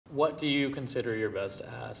What do you consider your best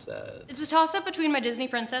asset? It's a toss-up between my Disney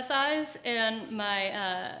princess eyes and my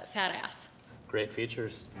fat ass. Great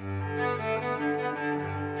features.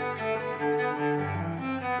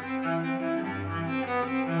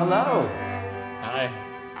 Hello. Hi.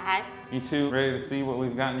 Hi. You two ready to see what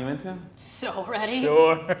we've gotten you into? So ready.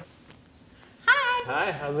 Sure. Hi.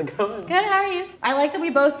 Hi, how's it going? Good, how are you? I like that we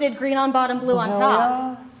both did green on bottom, blue on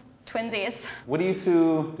top. Twinsies. What are you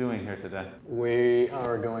two doing here today? We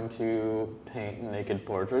are going to paint naked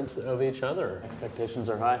portraits of each other. Expectations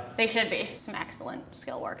are high. They should be. Some excellent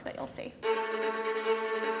skill work that you'll see.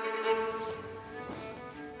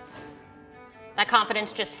 That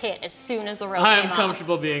confidence just hit as soon as the rope came I'm off.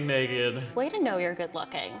 comfortable being naked. Way to know you're good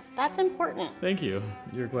looking. That's important. Thank you.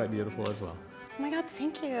 You're quite beautiful as well. Oh my God,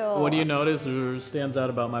 thank you. What do you notice or stands out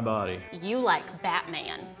about my body? You like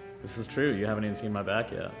Batman. This is true. You haven't even seen my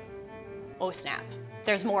back yet. Oh snap.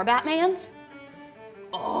 There's more Batmans?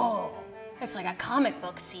 Oh, it's like a comic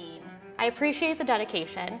book scene. I appreciate the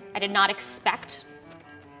dedication. I did not expect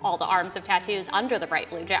all the arms of tattoos under the bright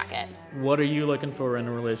blue jacket. What are you looking for in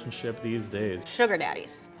a relationship these days? Sugar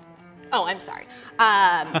daddies. Oh, I'm sorry.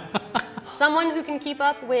 Someone who can keep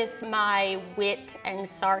up with my wit and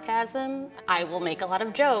sarcasm. I will make a lot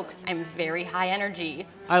of jokes. I'm very high energy.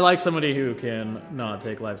 I like somebody who can not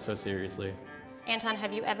take life so seriously. Anton,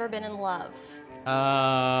 have you ever been in love?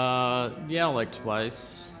 Yeah, like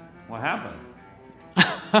twice. What happened?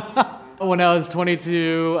 When I was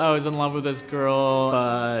 22, I was in love with this girl,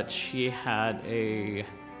 but she had a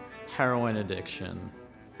heroin addiction.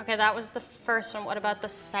 Okay, that was the first one. What about the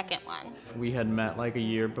second one? We had met like a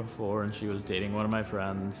year before and she was dating one of my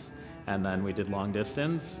friends. And then we did long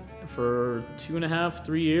distance for 2.5,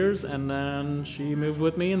 3 years. And then she moved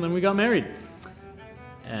with me and then we got married.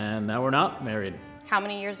 And now we're not married. How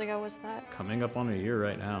many years ago was that? Coming up on a year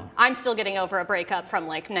right now. I'm still getting over a breakup from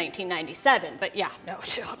like 1997, but yeah, no,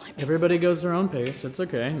 totally. Everybody goes their own pace. It's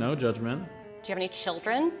okay, no judgment. Do you have any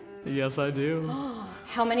children? Yes, I do.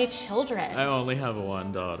 How many children? I only have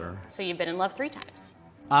one daughter. So you've been in love 3 times.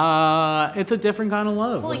 It's a different kind of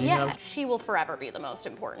love. Well, when you yeah, have- she will forever be the most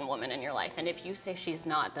important woman in your life, and if you say she's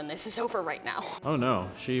not, then this is over right now. Oh no,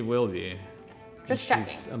 she will be. Just She's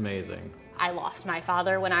checking. amazing. I lost my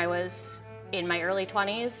father when I was in my early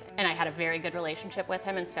 20s, and I had a very good relationship with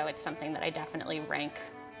him, and so it's something that I definitely rank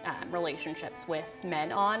relationships with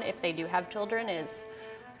men on, if they do have children, is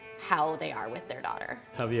how they are with their daughter.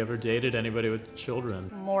 Have you ever dated anybody with children?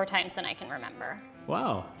 More times than I can remember.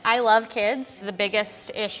 Wow. I love kids. The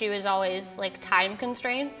biggest issue is always like time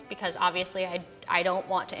constraints, because obviously I don't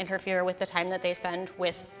want to interfere with the time that they spend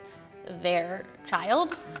with their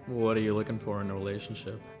child. What are you looking for in a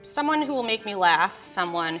relationship? Someone who will make me laugh,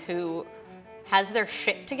 someone who has their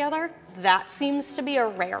shit together. That seems to be a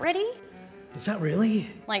rarity. Is that really?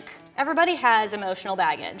 Like, everybody has emotional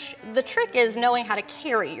baggage. The trick is knowing how to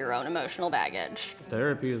carry your own emotional baggage.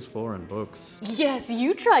 Therapy is foreign books. Yes,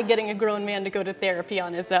 you try getting a grown man to go to therapy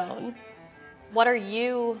on his own. What are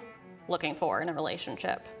you looking for in a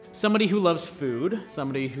relationship? Somebody who loves food,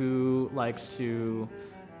 somebody who likes to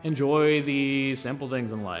enjoy the simple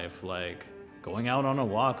things in life, like going out on a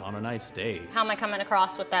walk on a nice date. How am I coming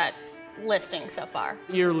across with that listing so far?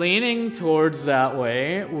 You're leaning towards that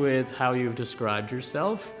way with how you've described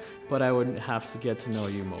yourself, but I would have to get to know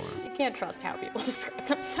you more. You can't trust how people describe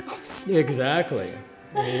themselves. Exactly.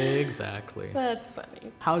 Exactly. That's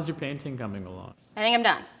funny. How's your painting coming along? I think I'm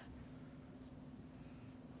done.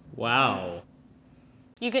 Wow.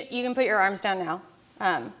 You can put your arms down now.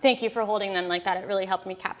 Thank you for holding them like that. It really helped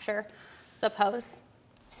me capture the pose.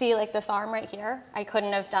 See, like this arm right here? I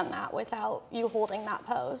couldn't have done that without you holding that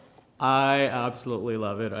pose. I absolutely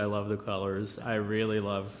love it. I love the colors. I really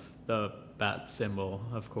love the bat symbol,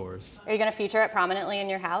 of course. Are you gonna feature it prominently in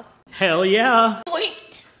your house? Hell yeah.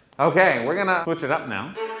 Sweet! Okay, we're gonna switch it up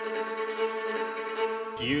now.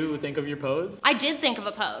 Do you think of your pose? I did think of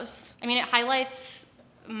a pose. I mean, it highlights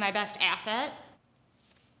my best asset.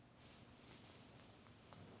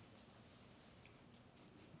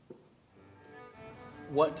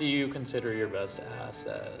 What do you consider your best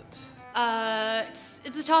asset?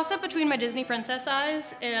 It's a toss-up between my Disney princess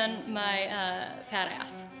eyes and my fat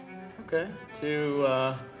ass. Okay, 2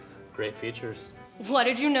 great features. What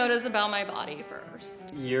did you notice about my body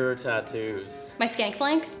first? Your tattoos. My skank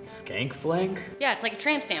flank? Skank flank? Yeah, it's like a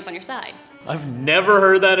tramp stamp on your side. I've never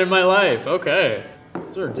heard that in my life. Okay.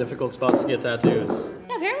 Those are difficult spots to get tattoos.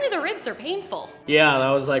 Yeah, apparently the ribs are painful. Yeah,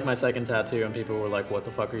 that was like my second tattoo, and people were like, what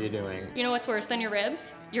the fuck are you doing? You know what's worse than your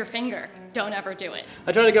ribs? Your finger. Don't ever do it.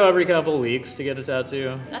 I try to go every couple of weeks to get a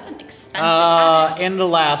tattoo. That's an expensive habit. In the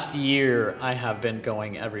last year, I have been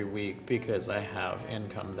going every week because I have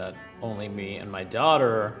income that only me and my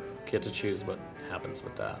daughter get to choose what happens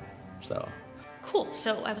with that. So. Cool,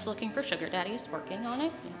 so I was looking for sugar daddies, working on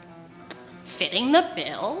it. Fitting the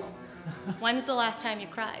bill. When was the last time you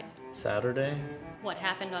cried? Saturday. What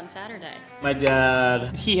happened on Saturday? My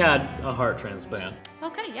dad, he had a heart transplant.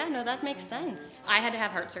 Okay, yeah, no, that makes sense. I had to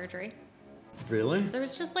have heart surgery. Really? There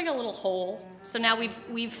was just like a little hole. So now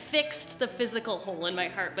we've fixed the physical hole in my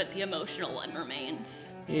heart, but the emotional one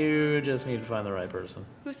remains. You just need to find the right person.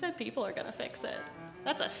 Who said people are gonna fix it?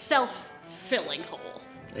 That's a self-filling hole.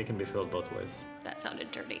 It can be filled both ways. That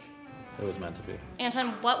sounded dirty. It was meant to be.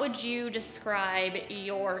 Anton, what would you describe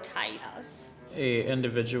your type as? A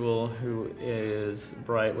individual who is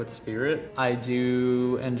bright with spirit. I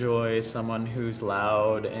do enjoy someone who's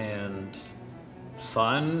loud and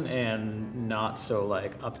fun and not so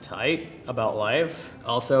like uptight about life.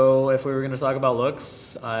 Also, if we were gonna talk about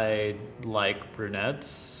looks, I like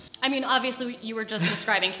brunettes. I mean, obviously you were just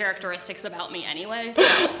describing characteristics about me anyway,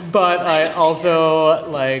 so. But I also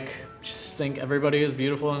like just think everybody is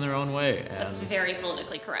beautiful in their own way. And That's very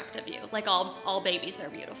politically correct of you. Like all babies are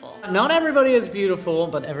beautiful. not everybody is beautiful,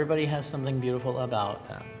 but everybody has something beautiful about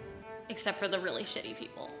them. Except for the really shitty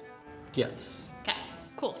people. Yes. Okay,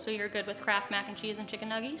 cool. So you're good with Kraft mac and cheese and chicken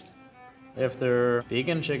nuggies? If they're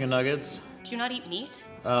vegan chicken nuggets. Do you not eat meat?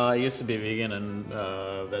 I used to be vegan and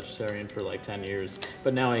vegetarian for like 10 years,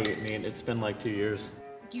 but now I eat meat. It's been like 2 years.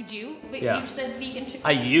 You do? But Yeah. you said vegan chicken.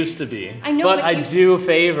 I used to be. I know, but but I you do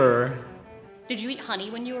favor. Did you eat honey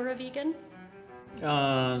when you were a vegan?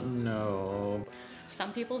 No.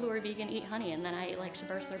 Some people who are vegan eat honey, and then I like to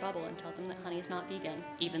burst their bubble and tell them that honey is not vegan,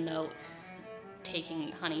 even though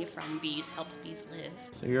taking honey from bees helps bees live.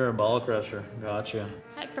 So you're a ball crusher. Gotcha.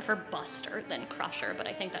 I prefer Buster than Crusher, but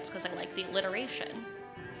I think that's because I like the alliteration.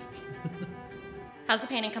 How's the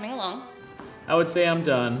painting coming along? I would say I'm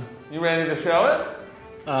done. You ready to show it?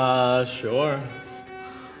 Sure.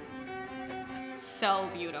 So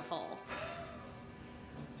beautiful.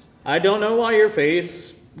 I don't know why your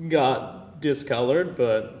face got discolored,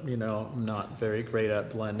 but you know, I'm not very great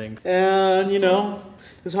at blending. And you know,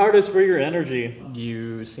 it's hardest for your energy.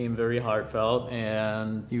 You seem very heartfelt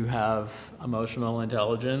and you have emotional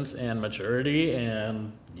intelligence and maturity,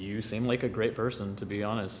 and you seem like a great person, to be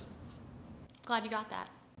honest. Glad you got that.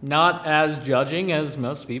 Not as judging as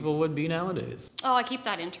most people would be nowadays. Oh, I keep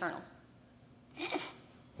that internal.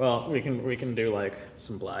 Well, we can do like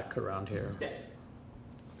some black around here.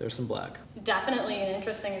 There's some black. Definitely an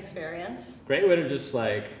interesting experience. Great way to just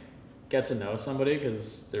like get to know somebody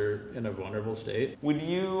because they're in a vulnerable state. Would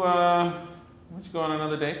you go on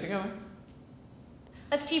another date together?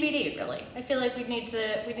 That's TBD, really. I feel like we need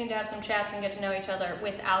to have some chats and get to know each other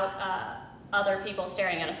without other people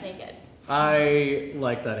staring at us naked. I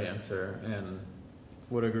like that answer and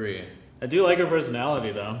would agree. I do like her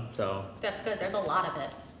personality though, so. That's good. There's a lot of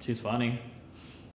it. She's funny.